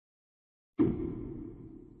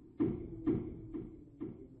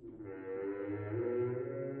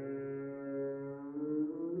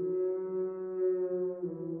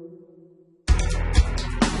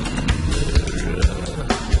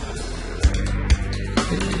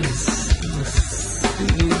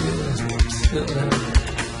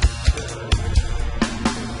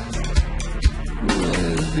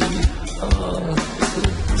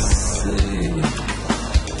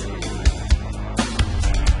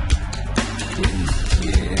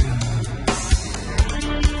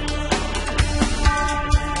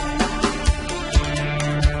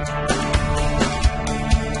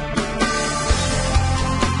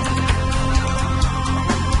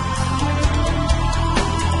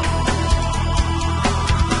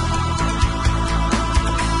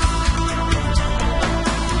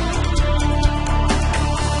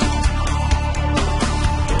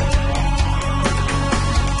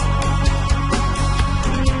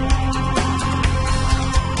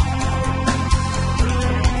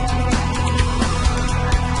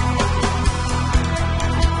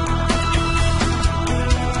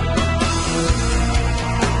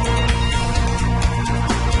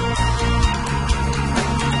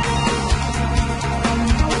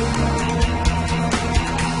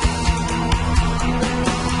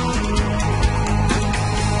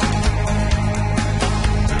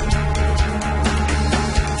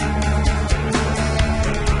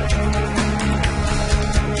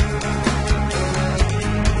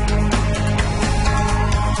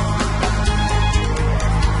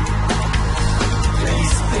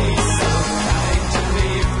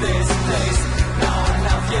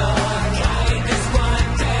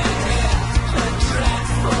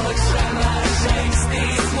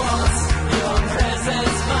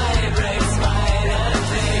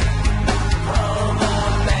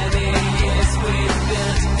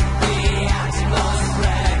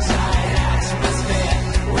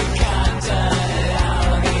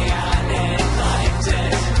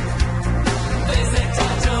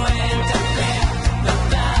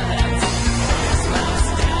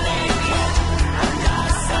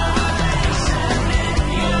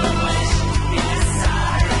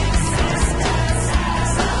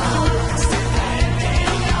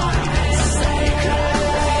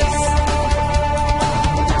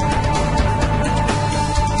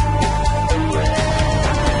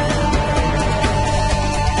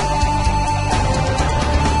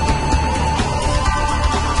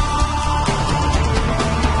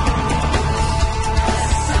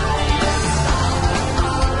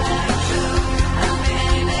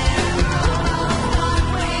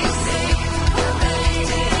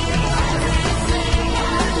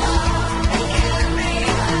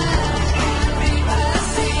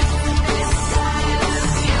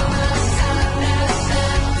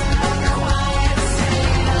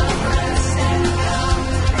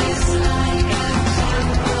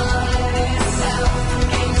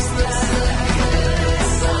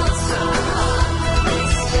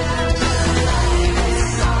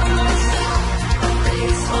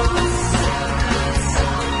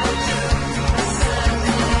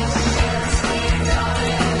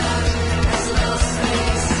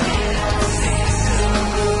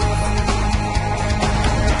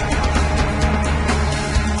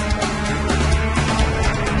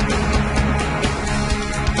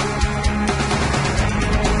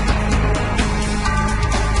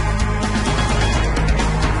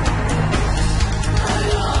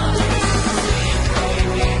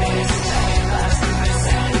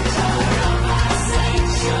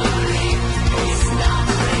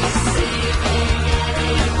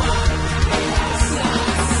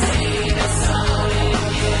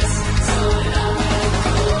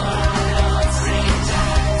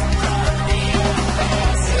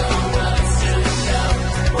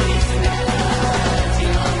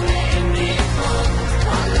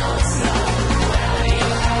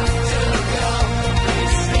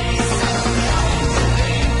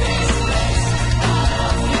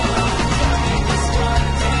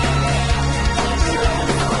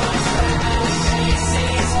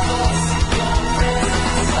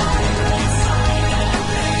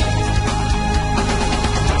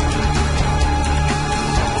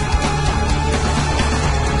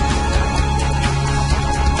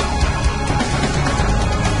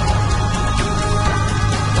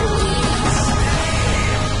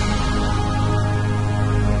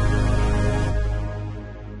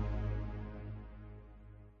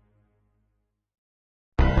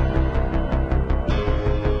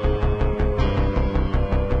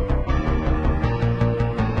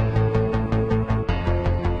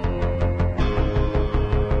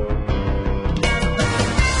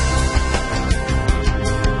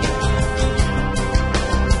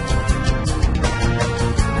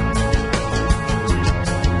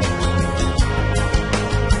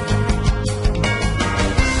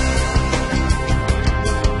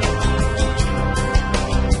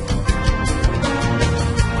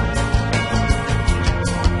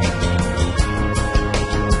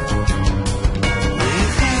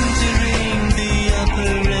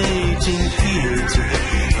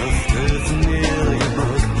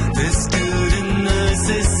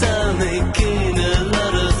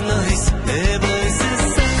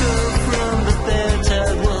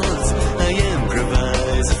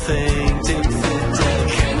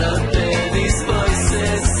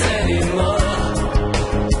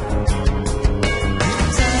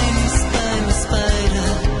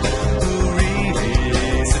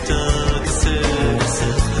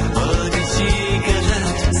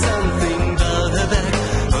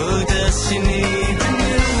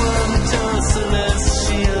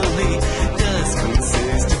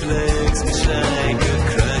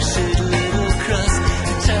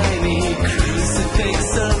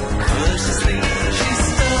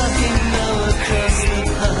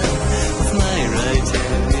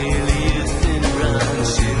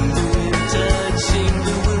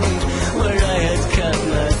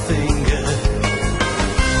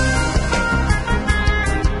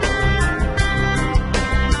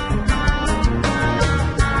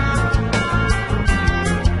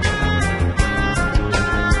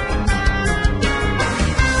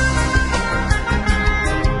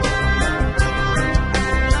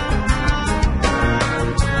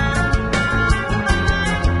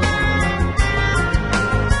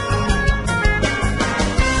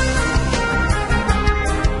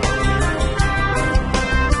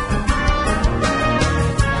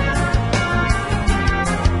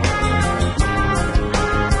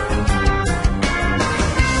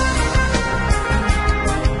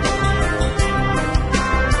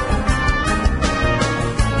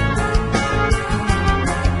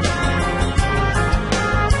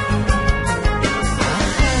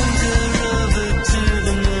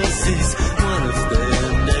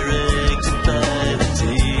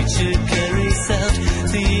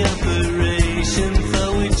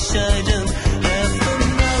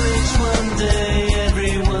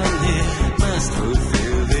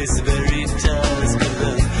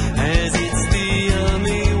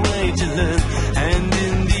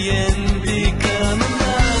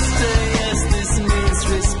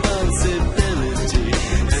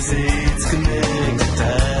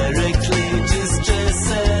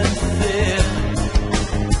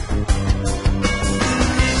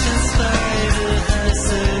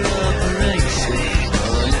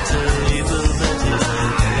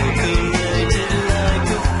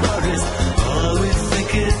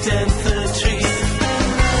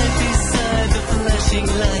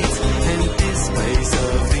fate and displays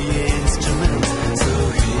of the instrument. So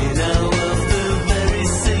hear now of the very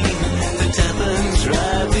scene that happened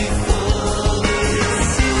right before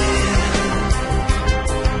this year.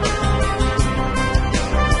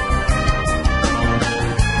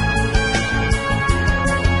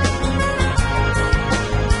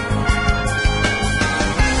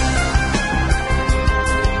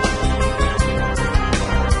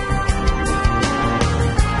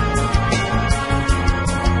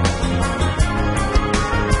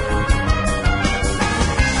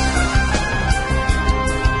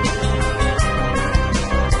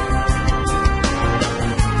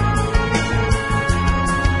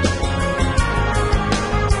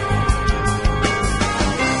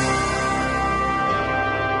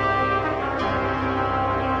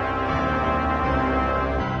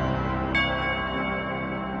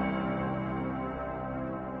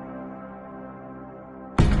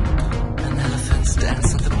 An elephant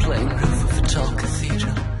stands on the plain roof of a tall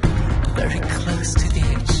cathedral, very close to the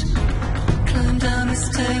edge. Climb down his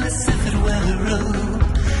tail as if it were a rope,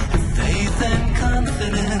 with faith and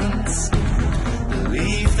confidence.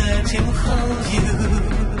 Believe that he will hold you.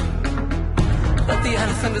 But the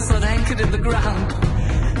elephant is not anchored in the ground.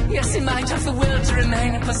 Yes, he might have the will to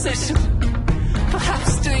remain in position,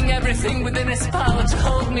 perhaps doing everything within his power to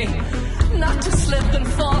hold me, not to slip and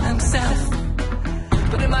fall himself.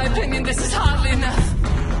 But in my opinion, this is hardly enough.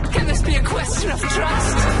 Can this be a question of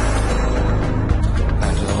trust?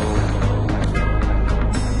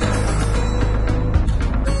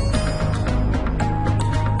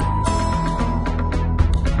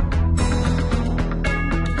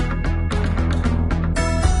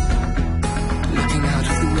 Looking out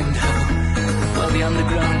of the window, while the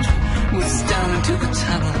underground moves down into the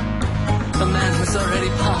tunnel, a man who's already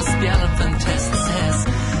passed the elephant test says,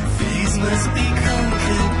 "These must be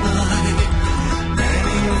conquered by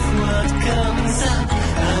many of what comes up.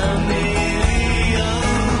 A million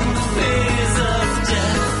fears of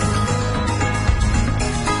death."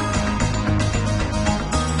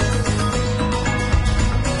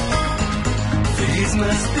 These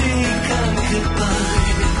must be conquered by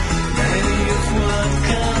many of what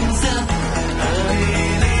comes up. A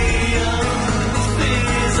million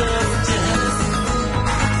fears of death.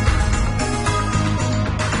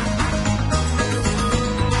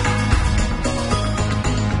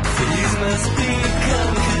 These must be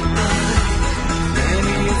conquered by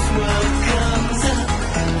many of what comes up.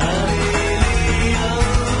 A million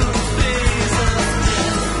fears of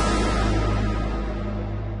death.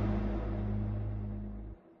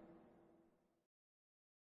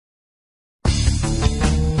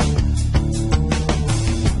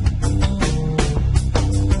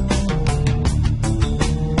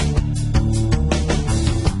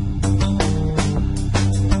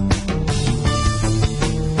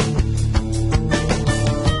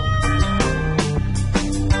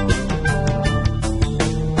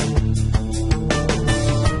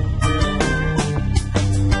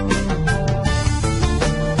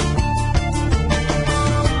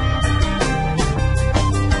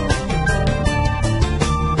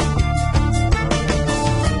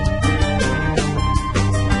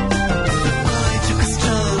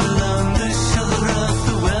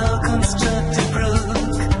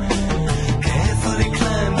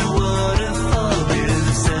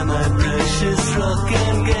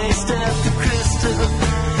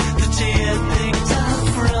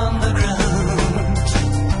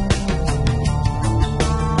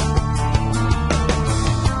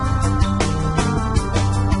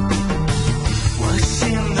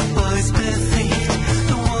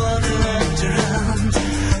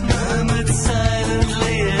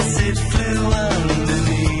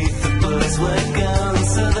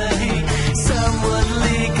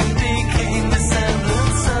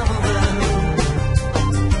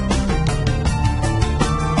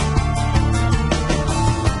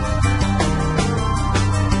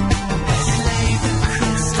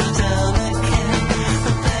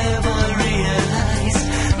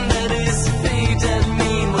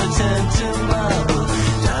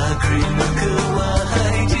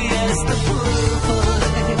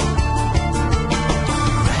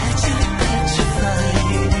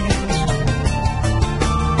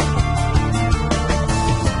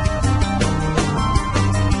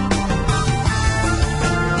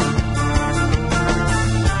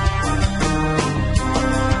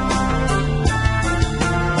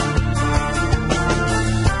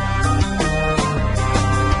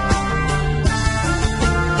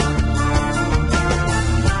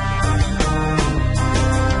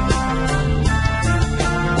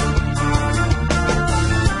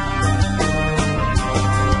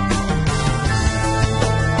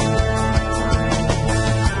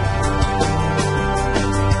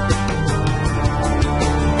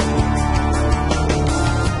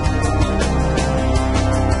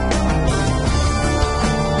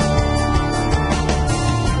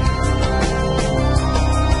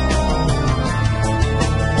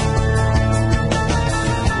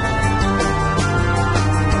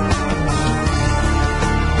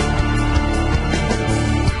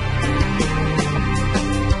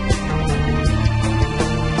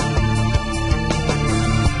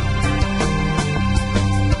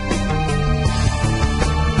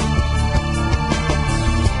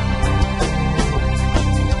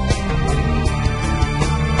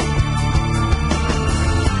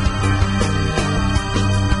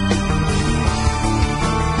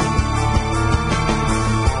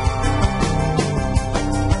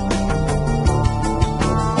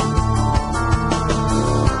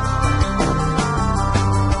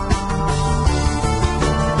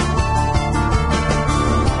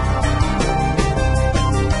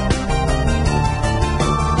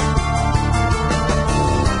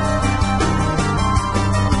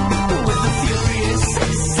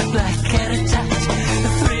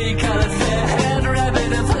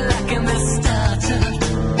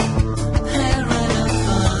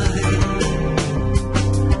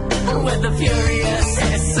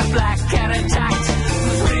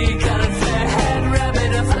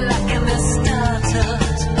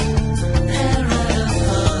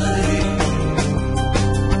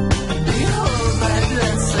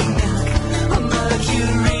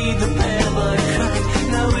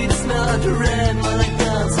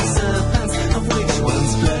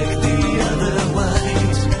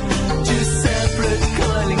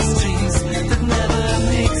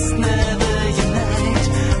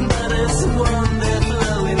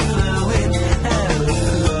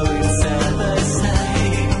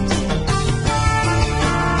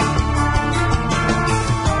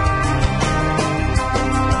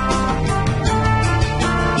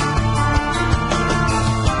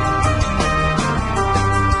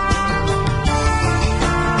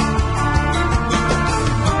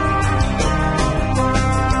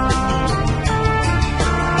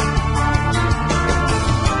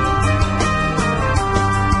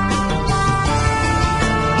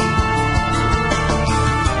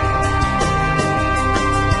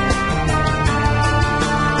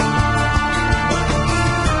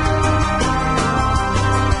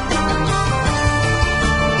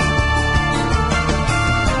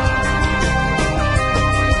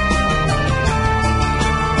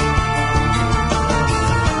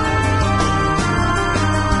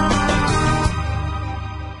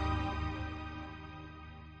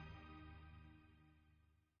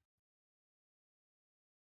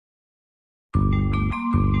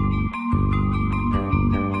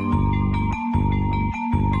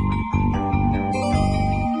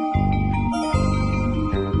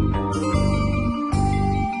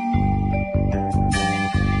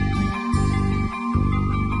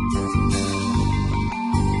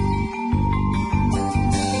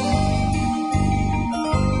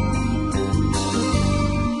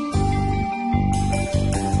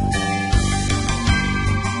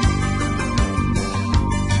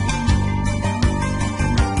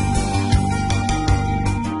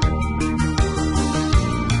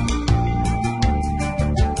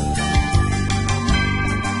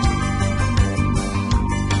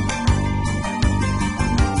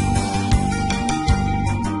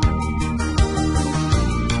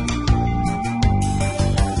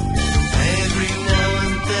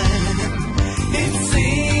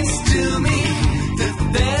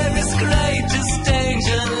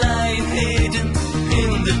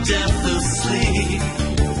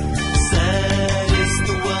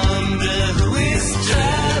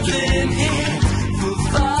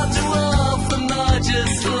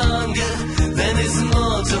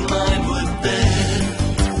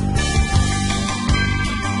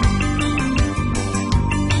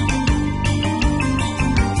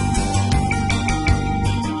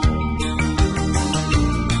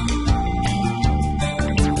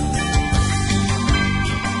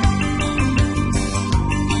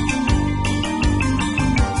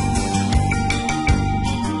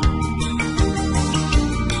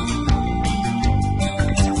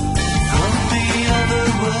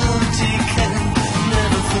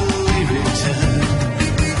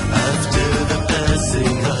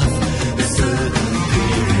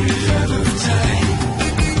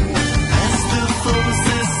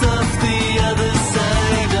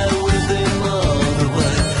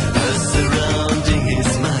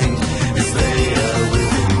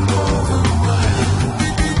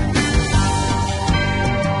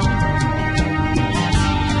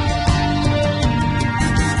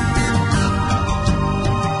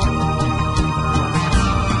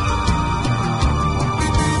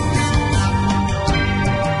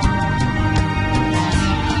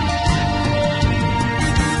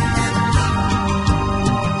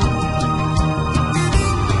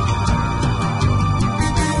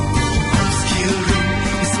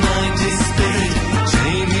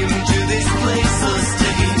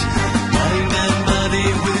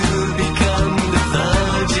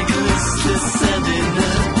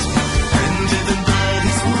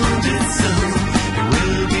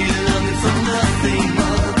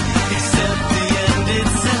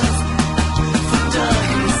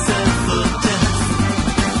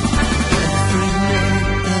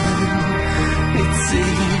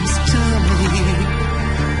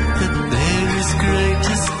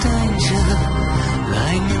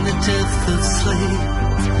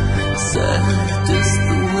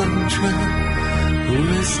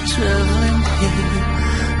 traveling here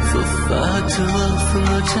for far too often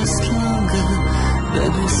or just longer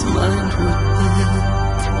than his mind would bear.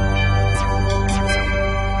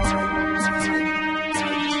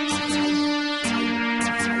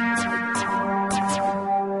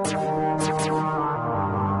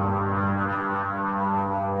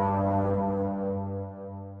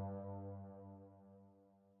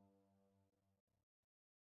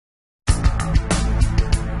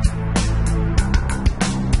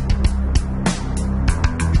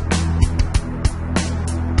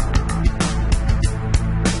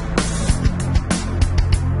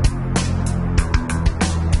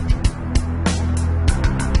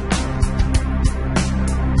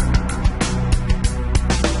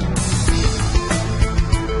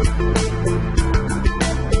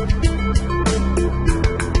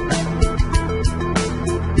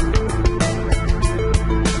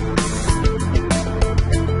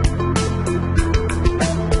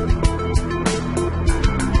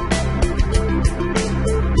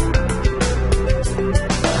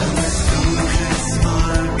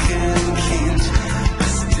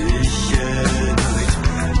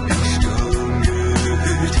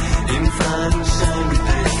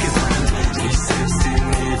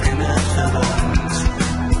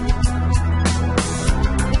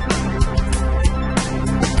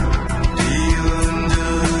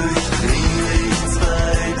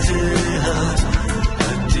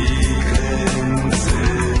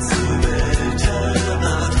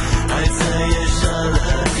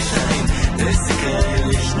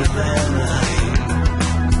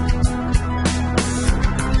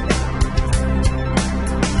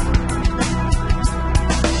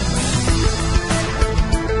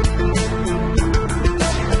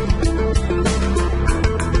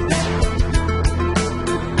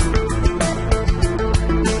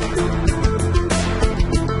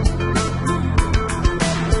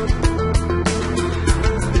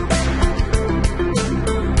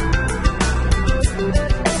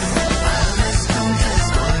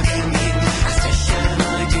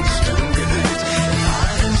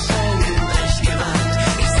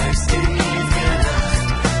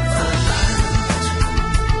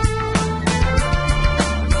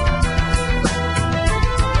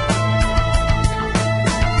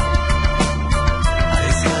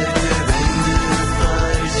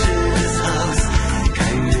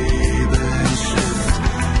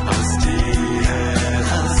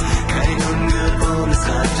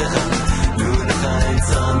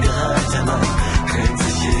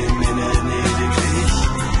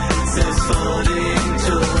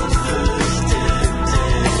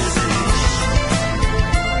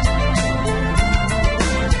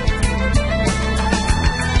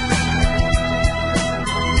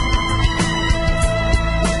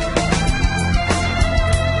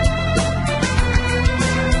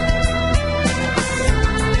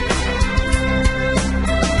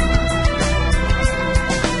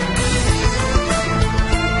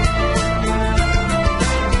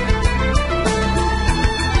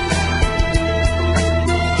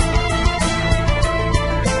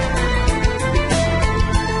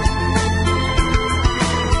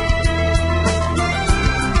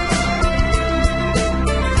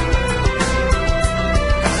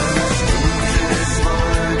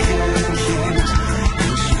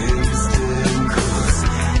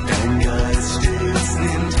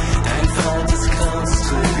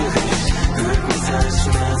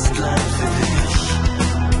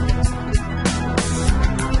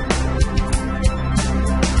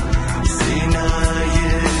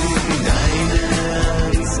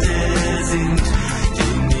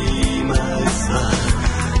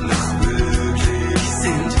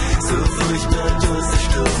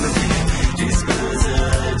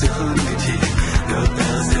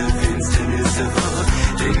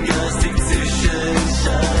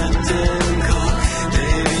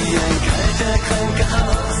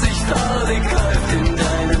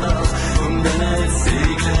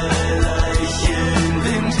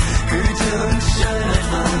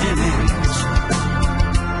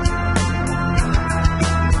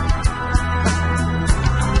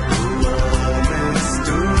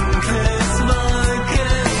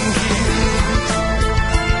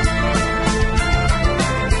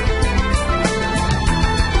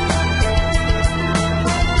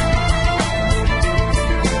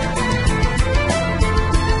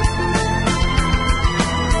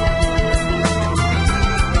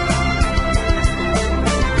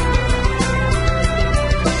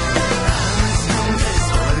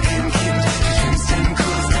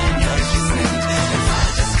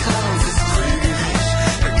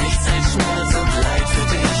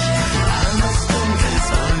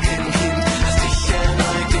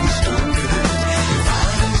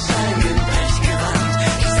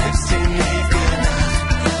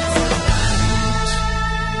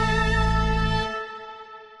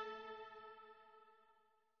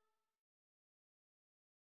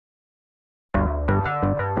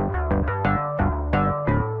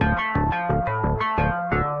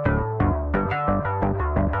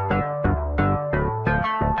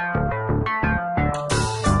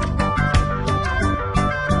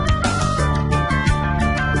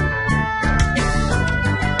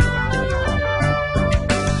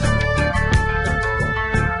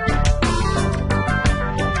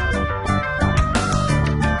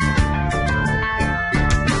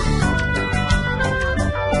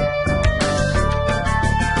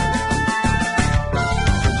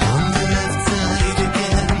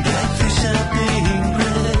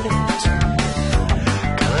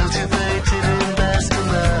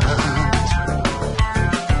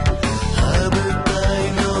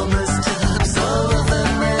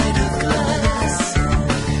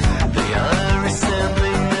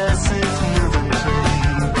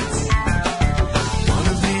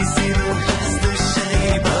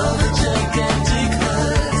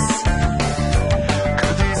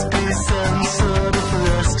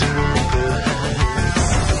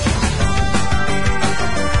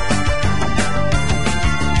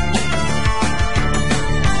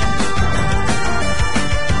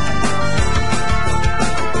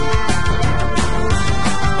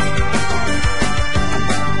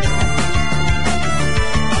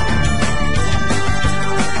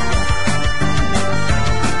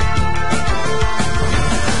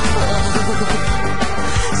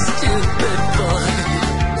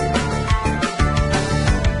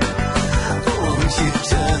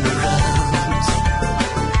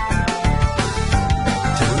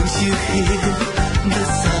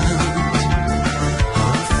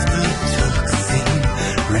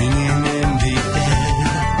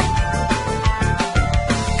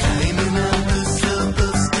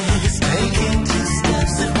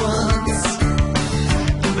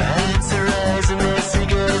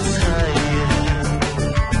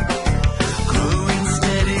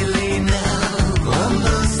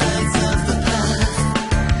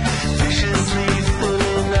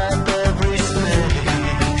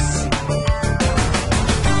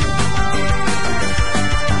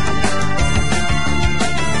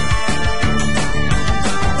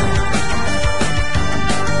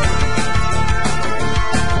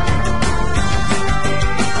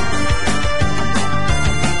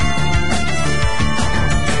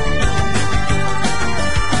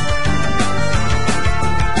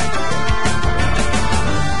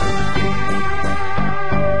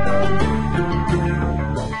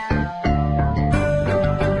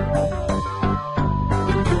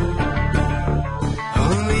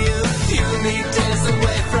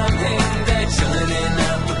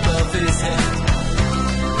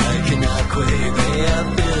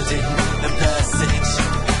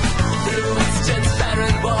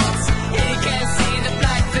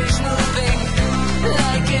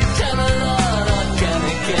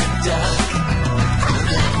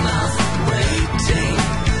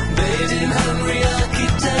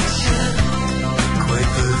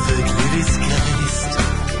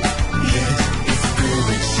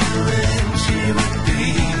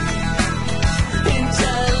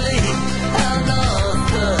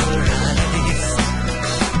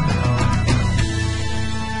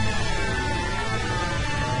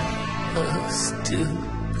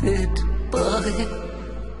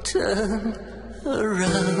 turn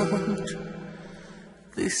around.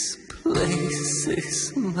 This place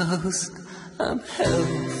is most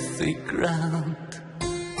unhealthy ground.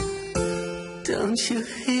 Don't you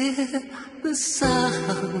hear the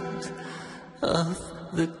sound of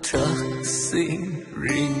the toxin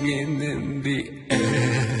ringing in the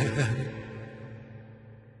air?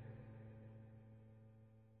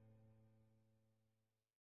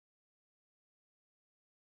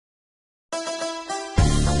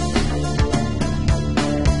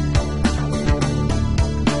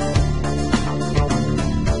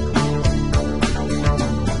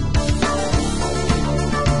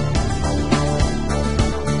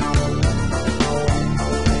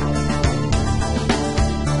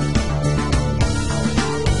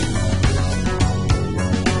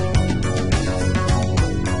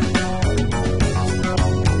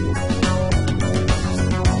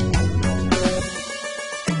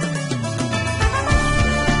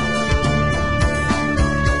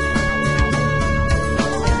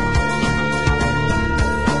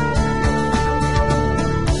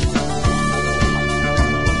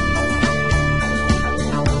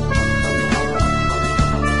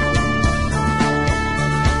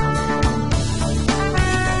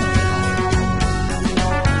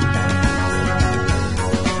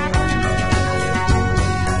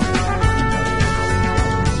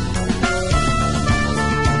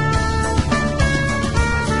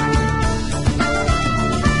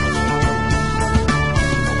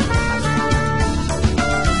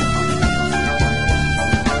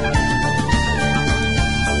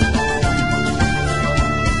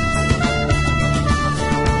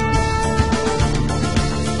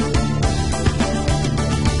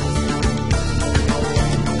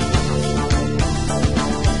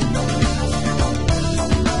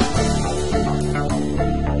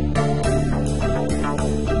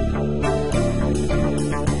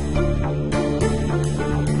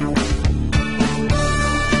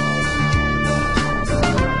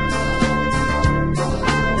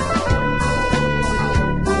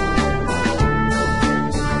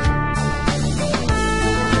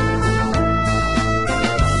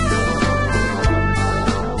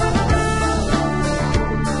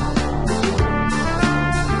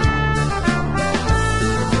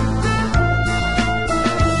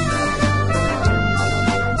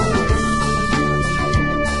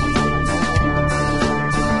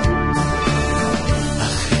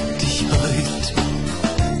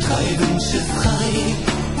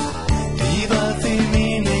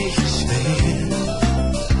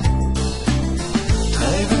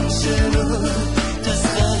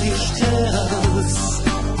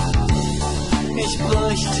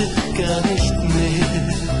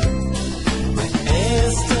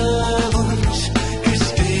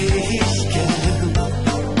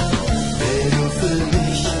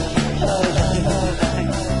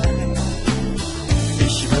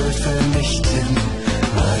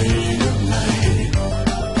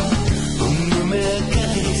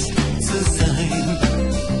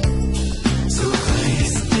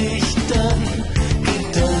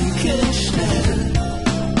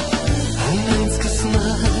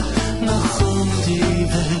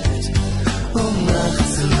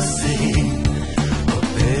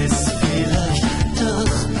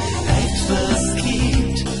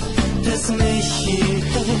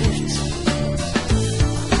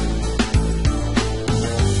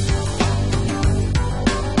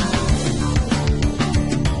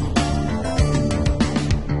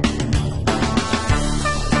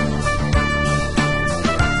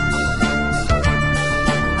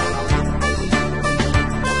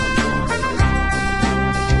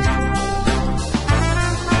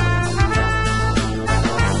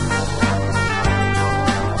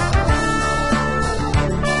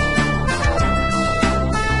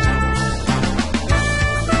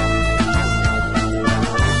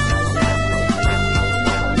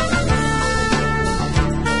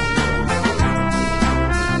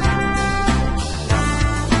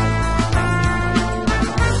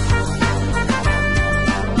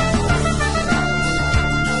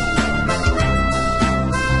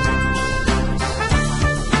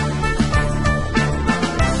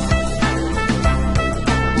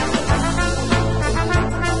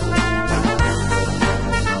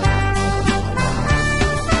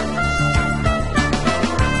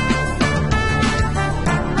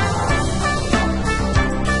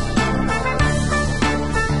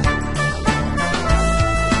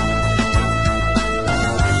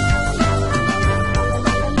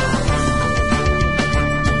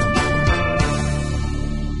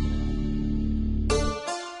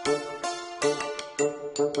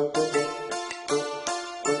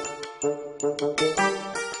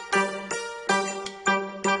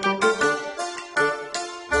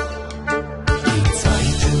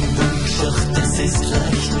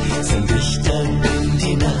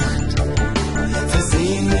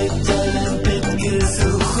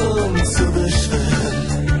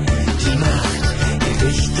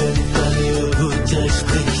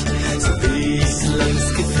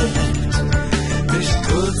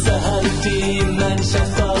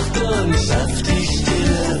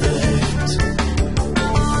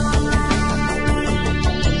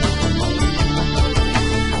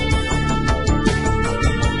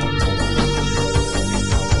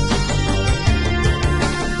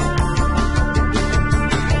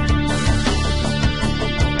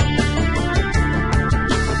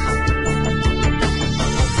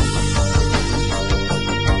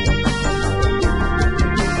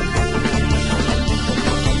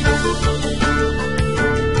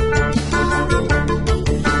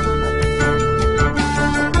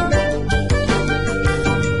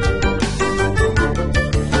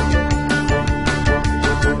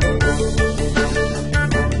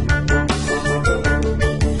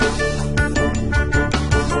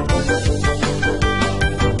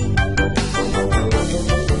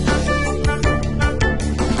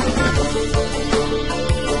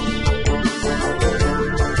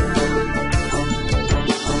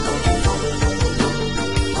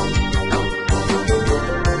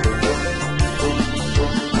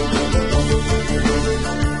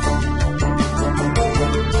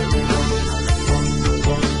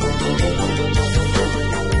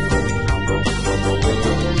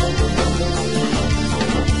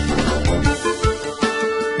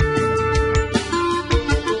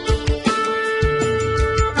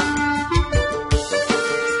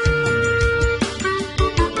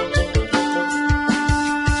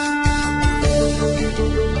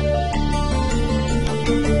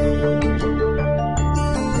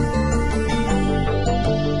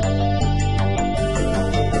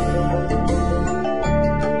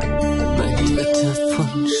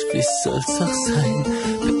 soll's auch sein,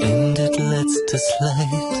 beendet letztes Leid.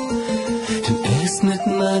 Denn erst mit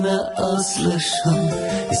meiner Auslöschung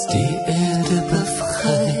ist die Erde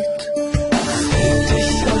befreit. Ach, hält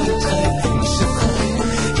dich eure 3 Wünsche frei,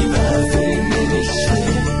 die Wahl will mir nicht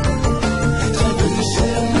schwer. 3 Wünsche,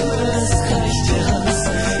 nur das reicht dir aus,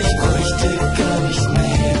 ich bräuchte gar nicht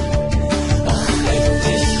mehr. Ach, hält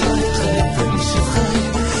dich eure 3 Wünsche frei,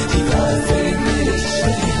 die Wahl will mir nicht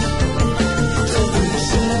schwer. 3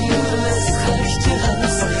 Wünsche, nur das reicht dir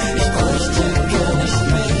aus, ich bräuchte gar nicht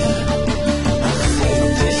mehr. Ach,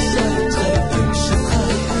 hält dich eure 3 Wünsche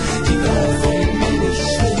frei, die Wahl will mir nicht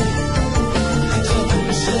schwer. 3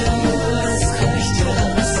 Wünsche, nur das reicht dir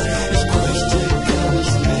aus, ich bräuchte gar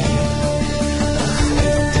nicht mehr. Ach,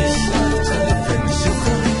 hält dich eure 3 Wünsche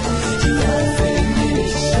frei, die Wahl will mir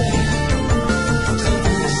nicht schwer. 3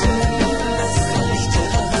 Wünsche, nur das reicht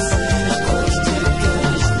dir aus, ich bräuchte gar nicht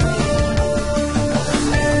mehr.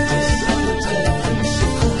 Ach, hält dich eure 3 Wünsche frei,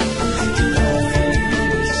 die Wahl will mir nicht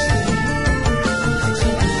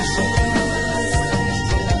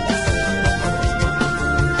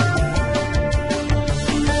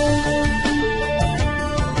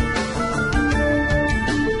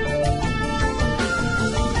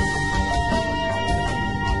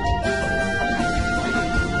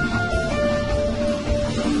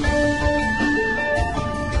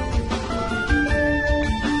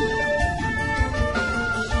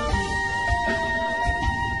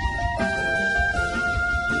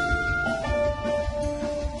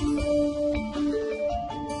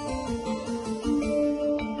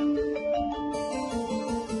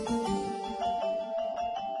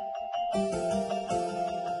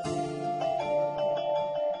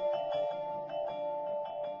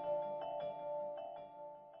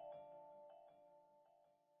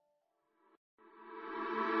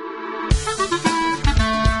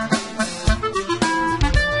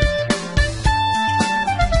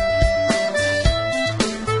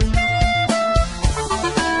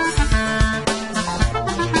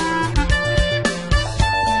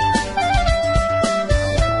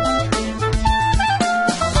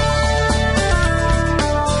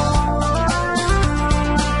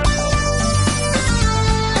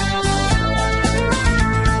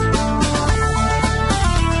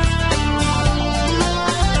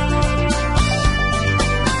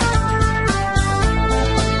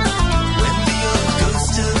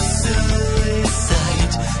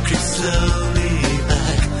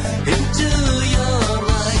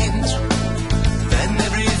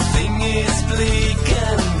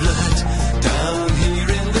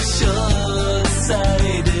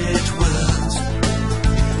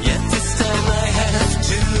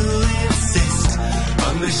Wünsche,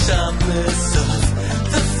 sharpness of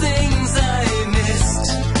the things I missed.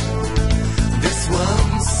 This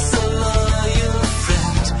once a loyal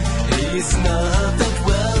friend, he's not that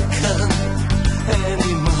welcome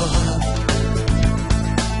anymore.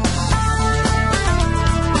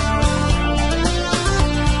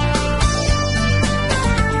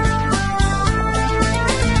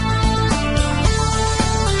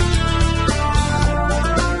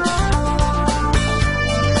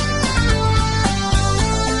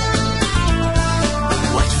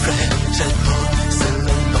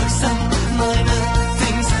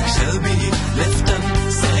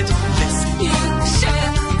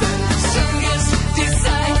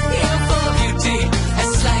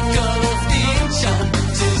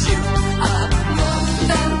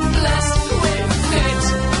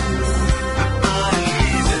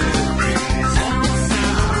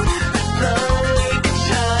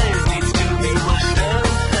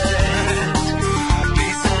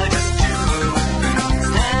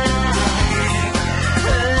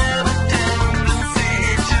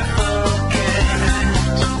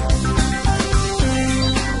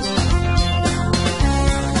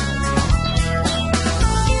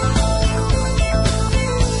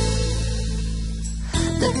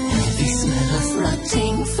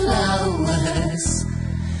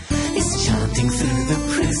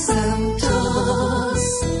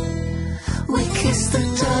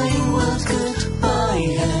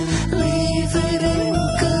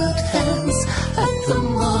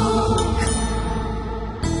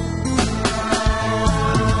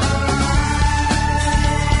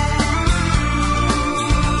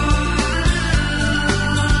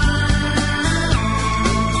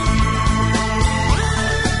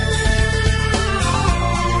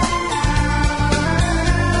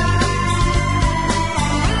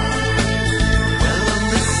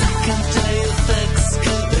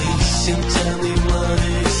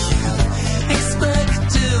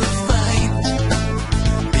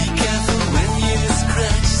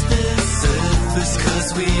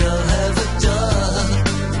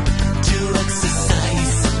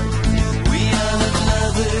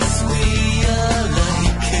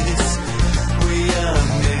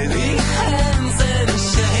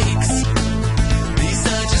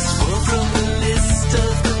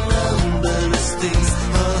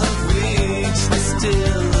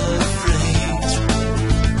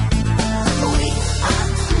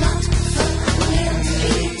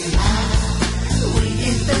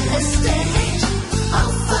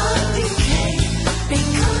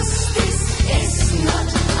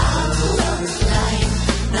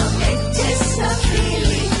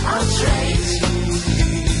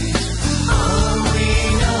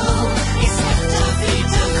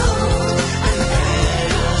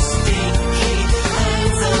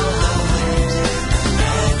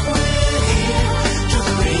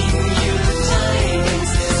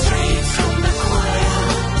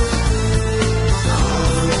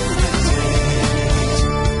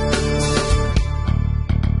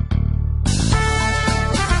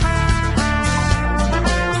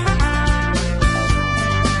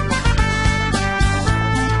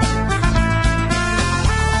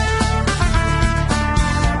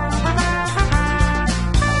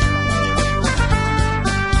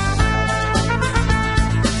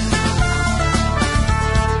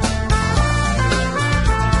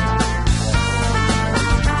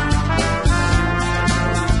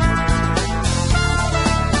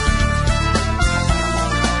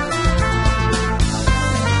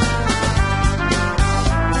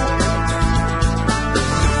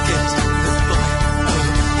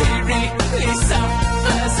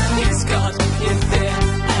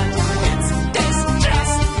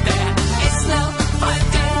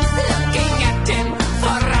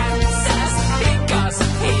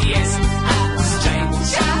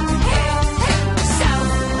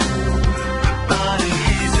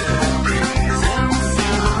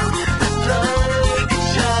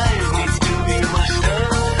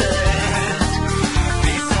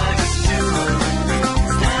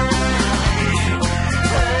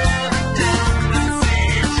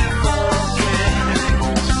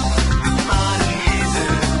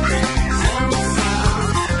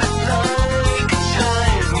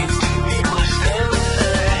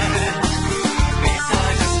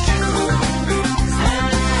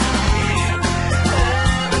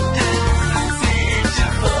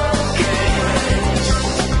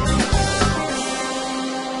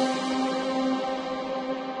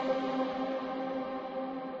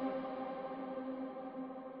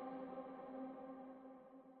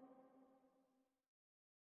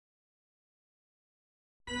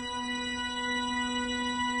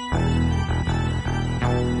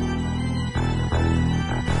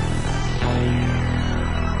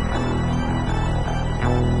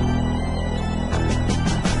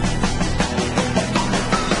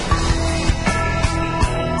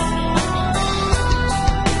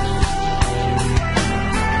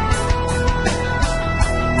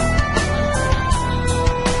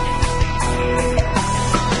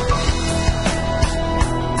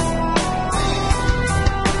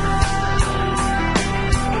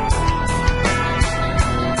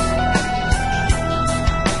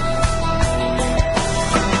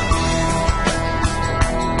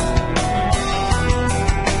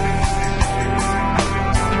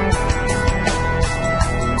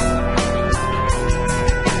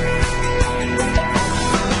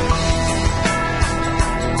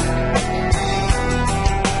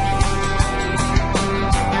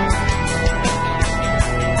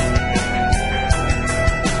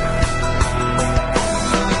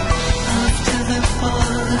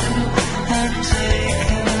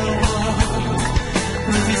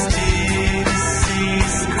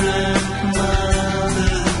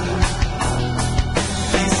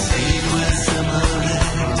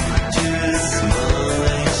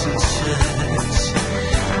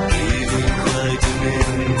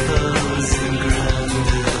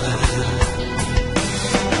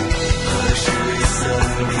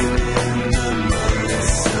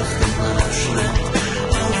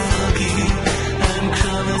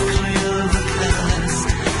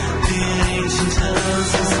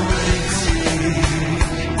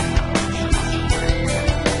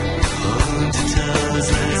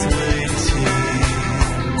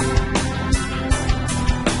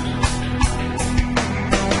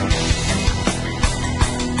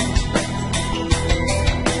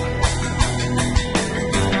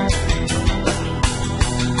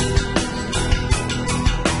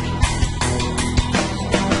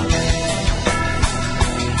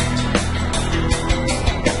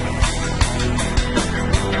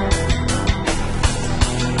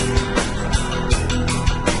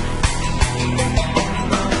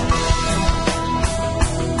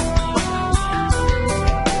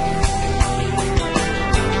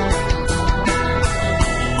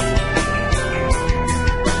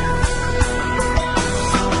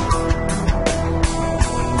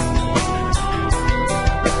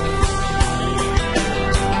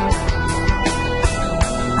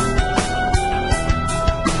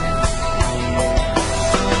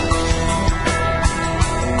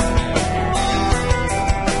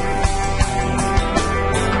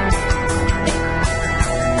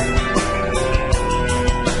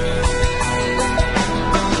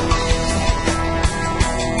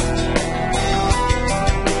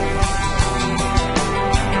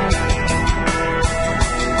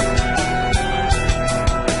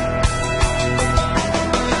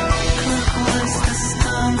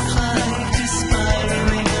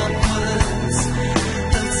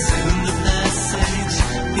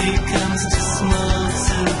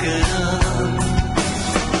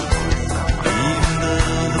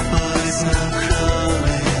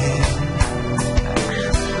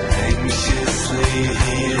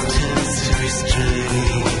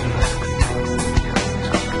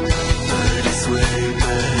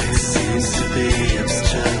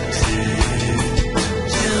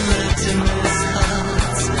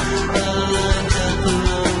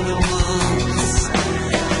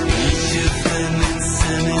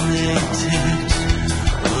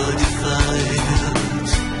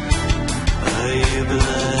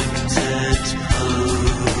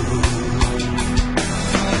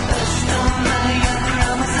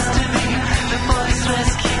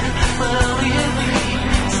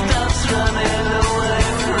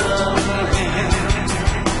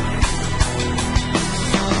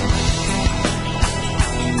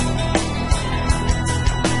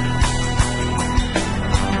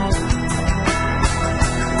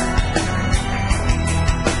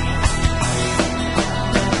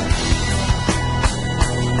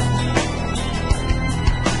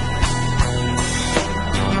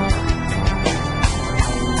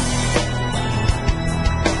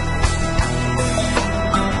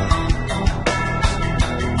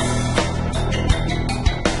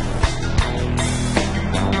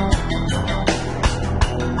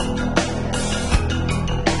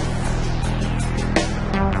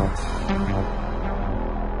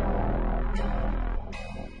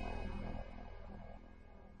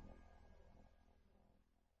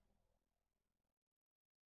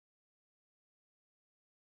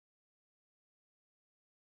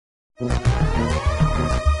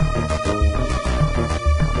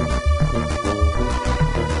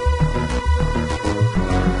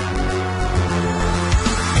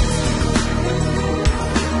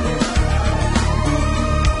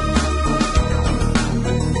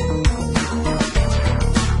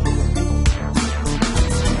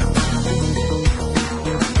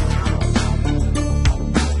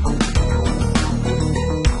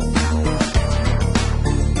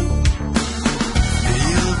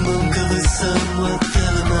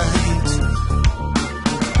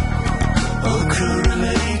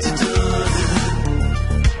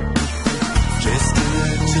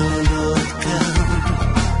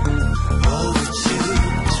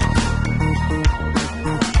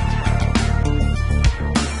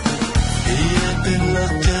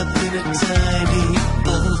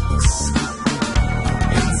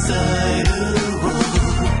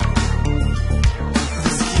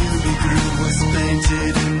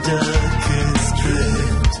 In darkest red.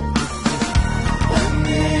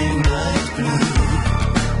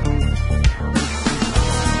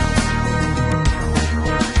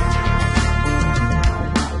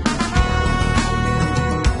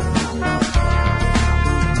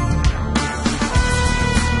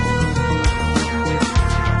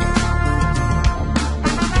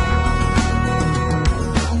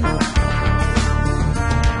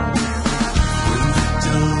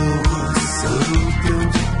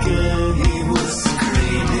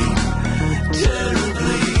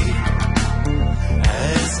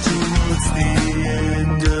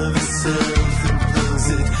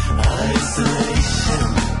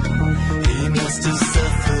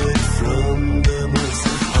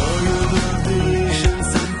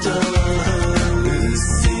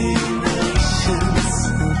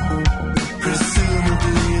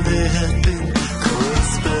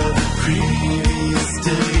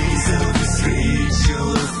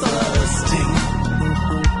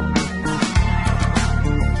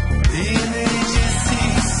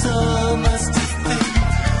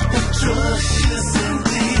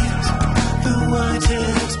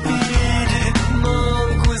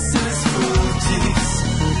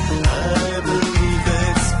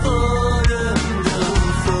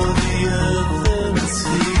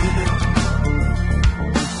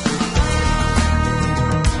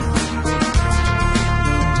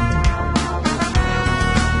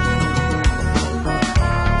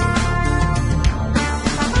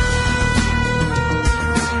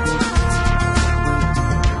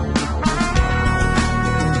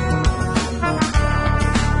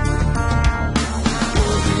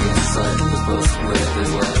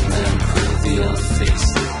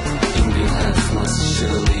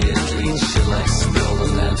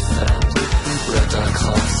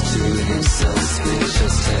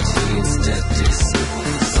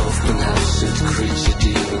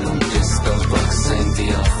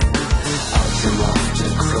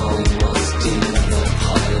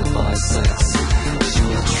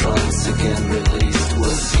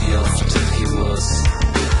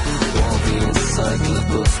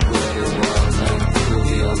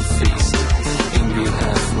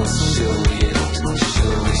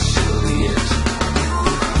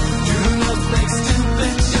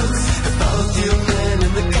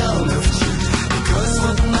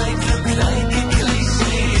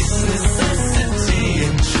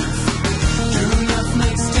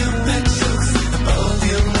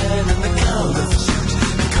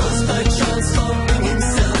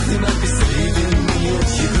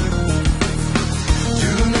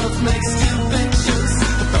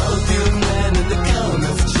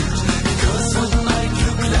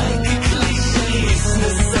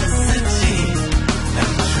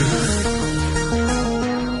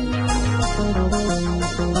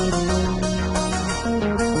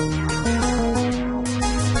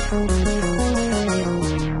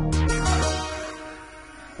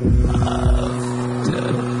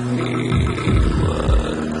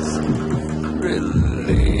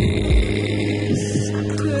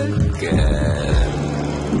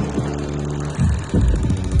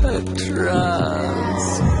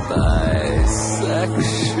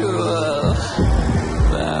 Trans-bisexual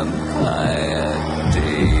vampire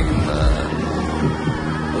demon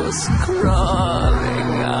was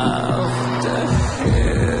crawling after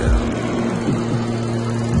him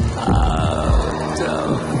out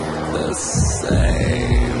of the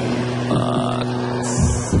same box.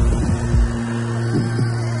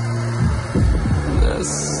 The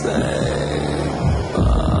same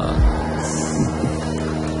box.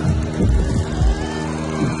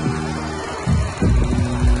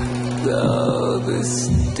 Though this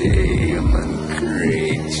demon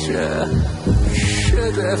creature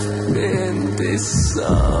should have been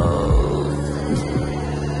dissolved,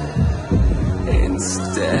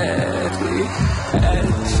 instead he had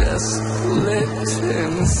just split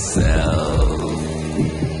himself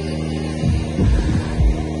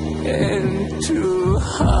into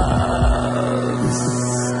halves,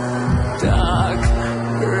 dark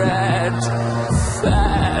red,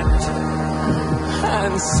 fat,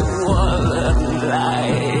 and swollen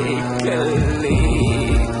like a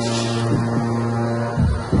leech.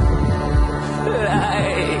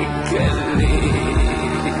 Like a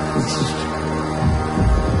leech.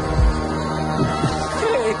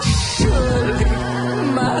 It surely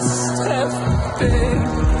must have been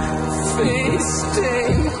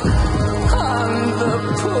feasting on the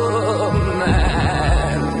poor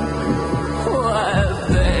man while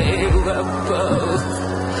they were both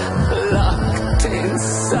locked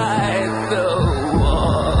inside the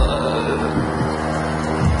wall.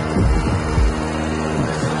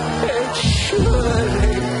 It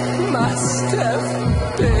surely must have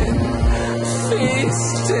been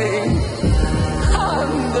feasting on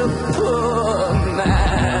the poor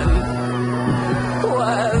man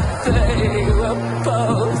while they were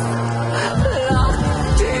both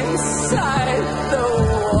locked inside the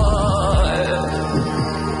wall.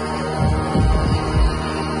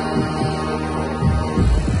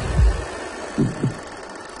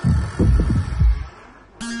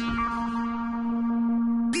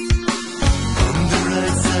 On the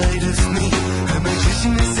right side of me, a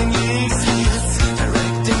magician is singing secrets,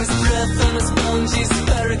 directing his breath on a spongy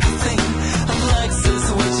spherical thing. Unlike Sis,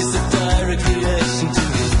 which is a direct reaction to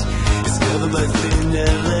it, it's covered by thin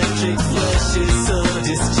electric flashes or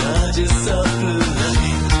discharges of blue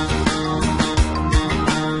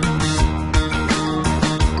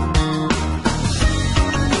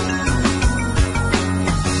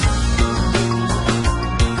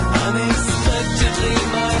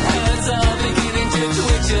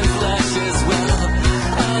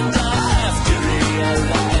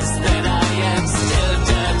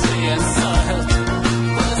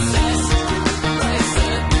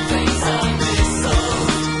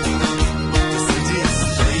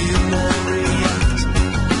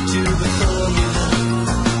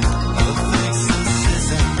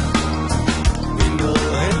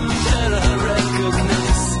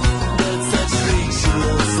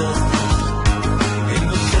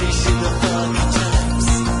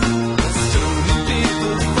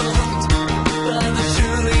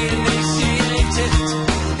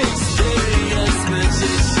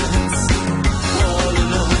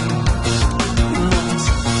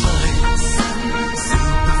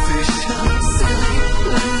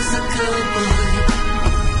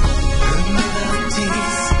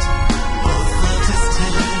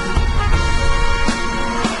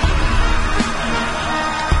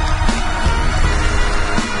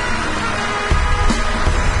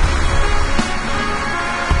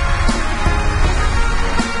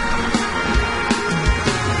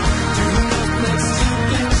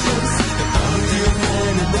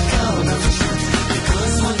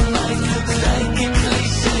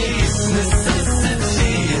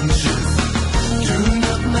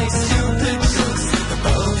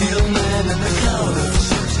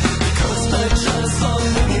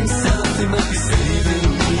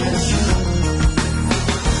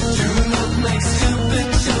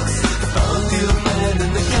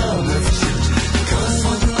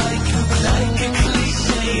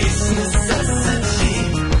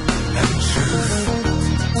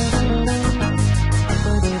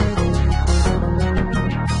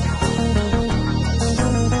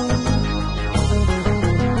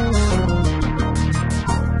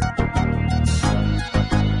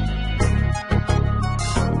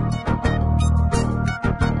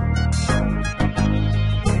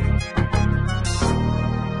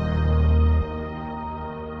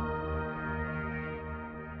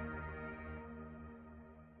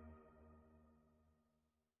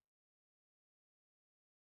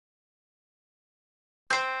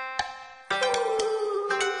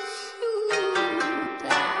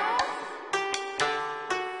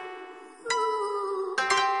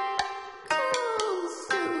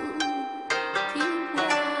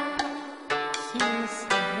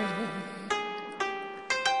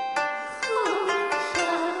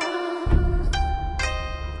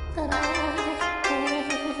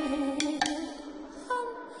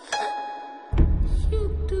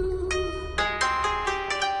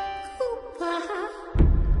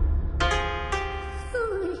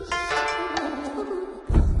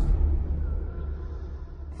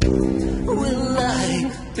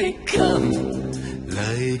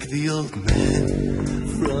like the old man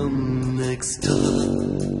from next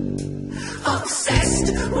door. Obsessed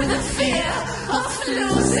with the fear of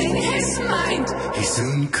losing his mind, he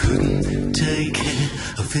soon couldn't take care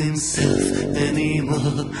of himself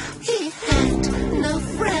anymore. He had no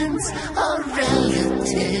friends or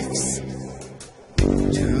relatives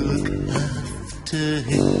to look after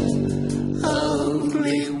him.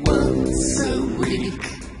 Only once a week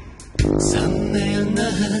some male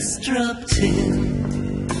nurse dropped in.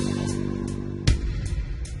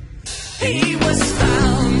 He was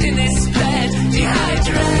found in his bed,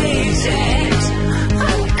 dehydrated,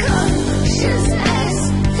 unconscious as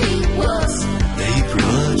he was. They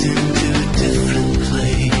brought him to a different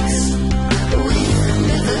place. We've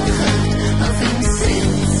never heard of him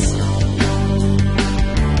since.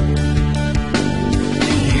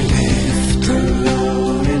 He lived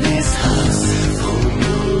alone in his house for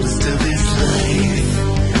most of his life,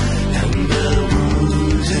 and I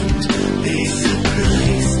wouldn't be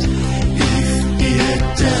surprised if he had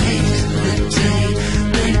died the day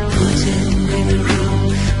they put him in a room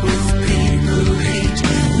with people he'd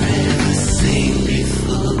never seen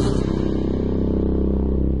before.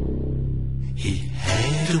 He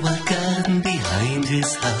had a wild garden behind his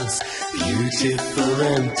house, beautiful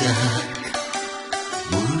and dark.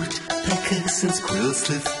 Woodpeckers and squirrels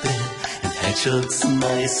lived there, and hedgehogs and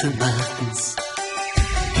mice and martins.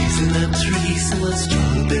 Hazelnut trees and wild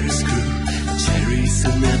strawberries grew, and cherries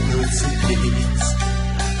and apples and pears.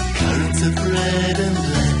 Currants of red and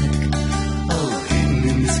black, all hidden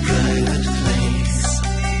in this private place.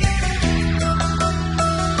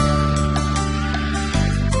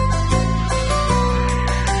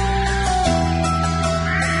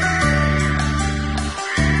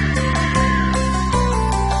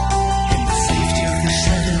 In the safety of the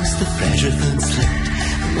shadows, the fragile ferns slept.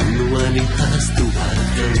 Among the winding paths, the wild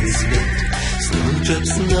flowers wept.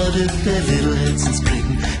 Snowdrops nodded their little heads in spring,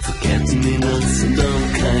 forget-me-nots and all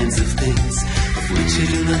kinds of things, of which I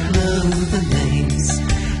do not know the names.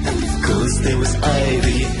 And of course there was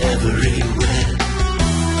ivy everywhere.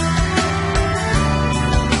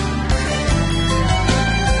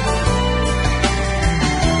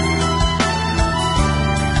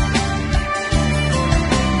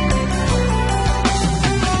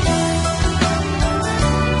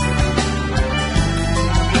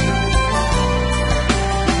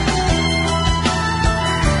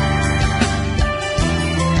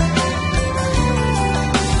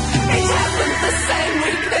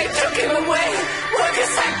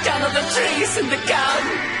 In the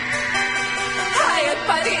garden, hired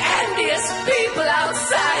by the envious people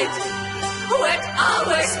outside, who had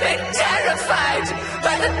always been terrified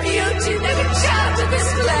by the beauty that had charmed this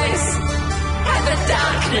place, and the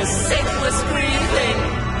darkness it was breathing.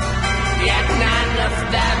 Yet none of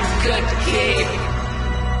them could keep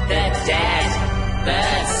the dead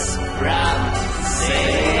birds from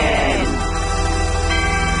singing.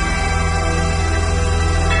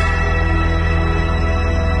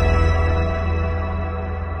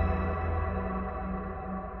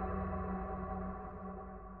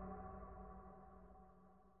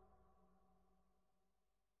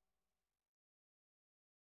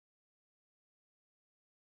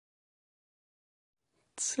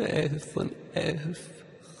 Zähl von 11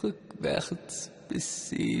 rückwärts bis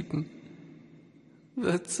 7,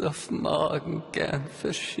 wird's auf morgen gern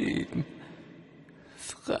verschieben.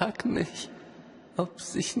 Frag mich, ob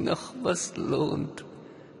sich noch was lohnt.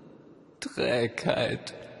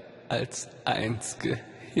 Trägheit als einzige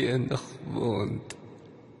hier noch wohnt.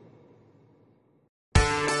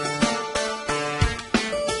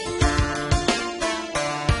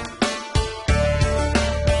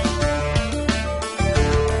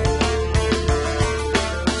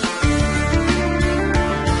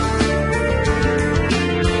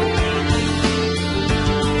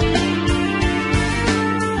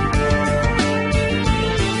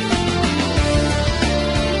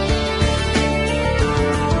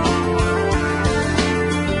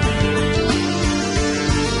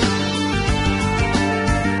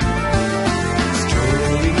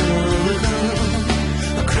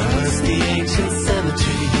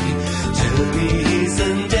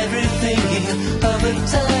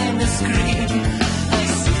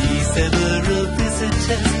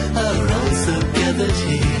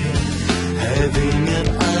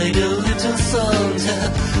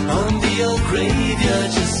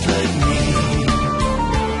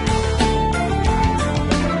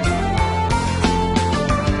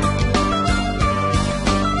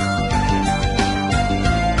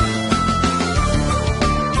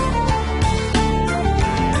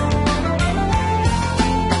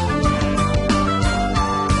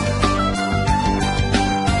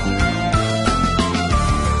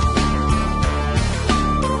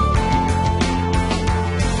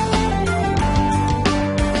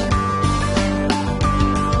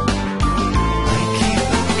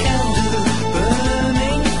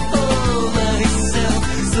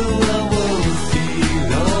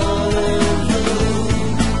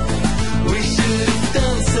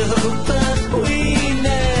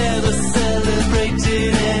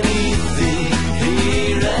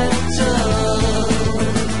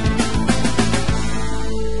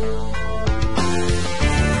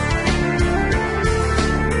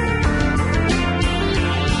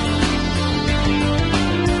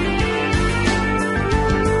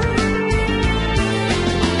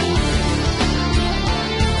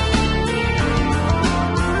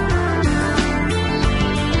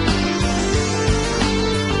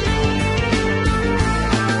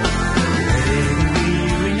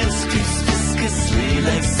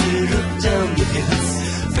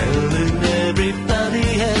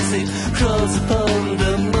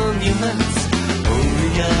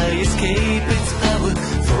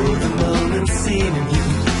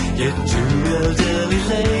 it. Two elderly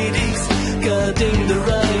ladies guarding the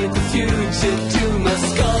right, the future. Two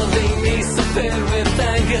scalding knees are filled with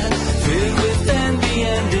anger, filled with envy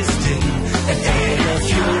and disdain. And they are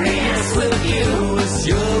furious with you as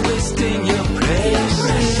you're wasting your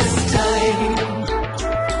precious time.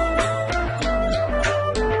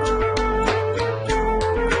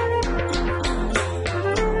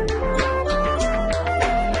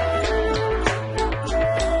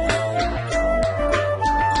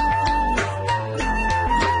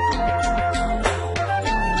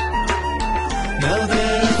 Now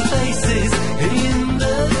there are places in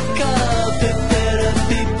the carpet, there are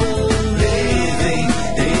people living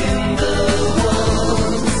in the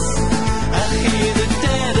walls. I hear the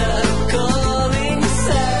dead are calling,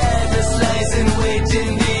 sadness lies in wait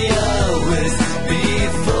in the hours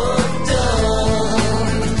before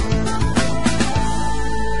dawn.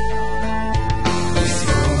 These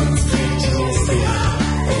moments fleeting as they are,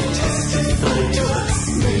 they testify to us.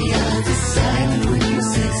 They are the silent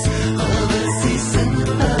witnesses of a season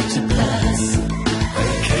about to pass. I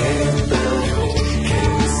can't bear it,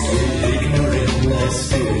 can't stay ignorant, life's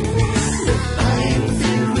doing this. That I am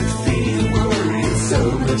filled with fear, worrying so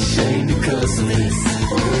much shame because of this.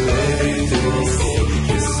 Oh, everything I see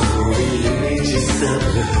is only images of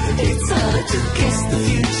it. It's hard to guess the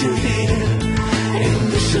future here in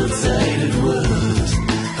the short-sighted world.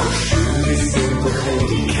 How should this simple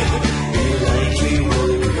handicap be lightly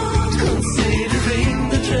worried, considering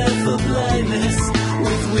the dreadful blindness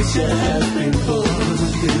with which I have been born?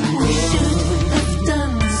 We should have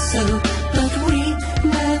done so, but we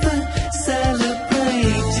never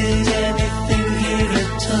celebrated anything here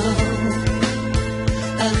at all.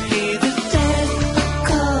 I hear the dead are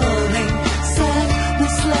calling,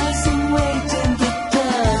 sadness lies in wait in the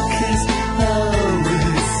darkest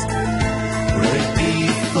hours, right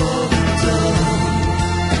before dawn.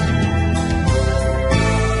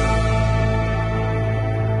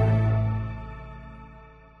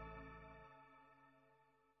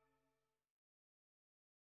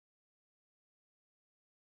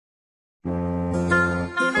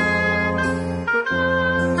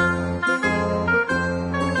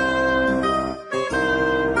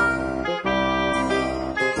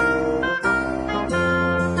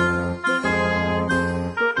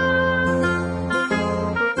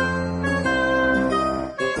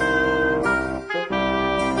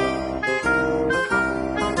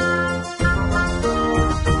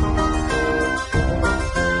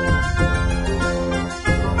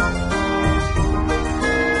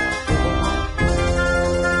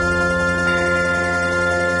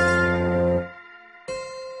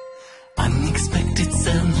 Unexpected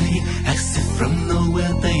suddenly, as if from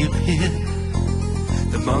nowhere they appear.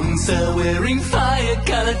 The monks are wearing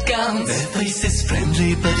fire-colored gowns, their faces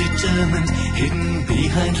friendly but determined, hidden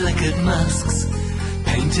behind lacquered masks.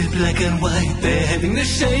 Painted black and white, they're having the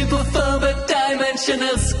shape of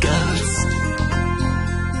over-dimensional skulls.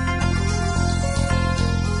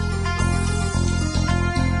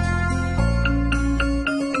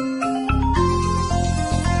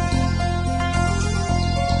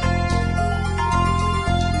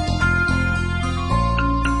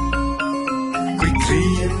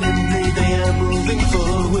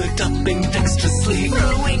 Topping dexterously,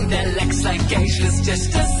 throwing their legs like ageless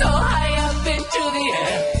gestures so high up into the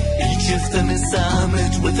air. Each of them is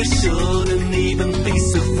armored with a short and even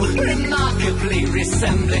piece of wood, remarkably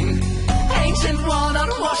resembling ancient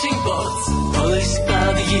worn-out washing boards. Polished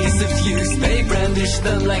by the years of use, they brandish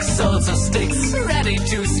them like swords or sticks, ready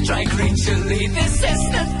to strike ritually. This is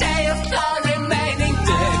the day of the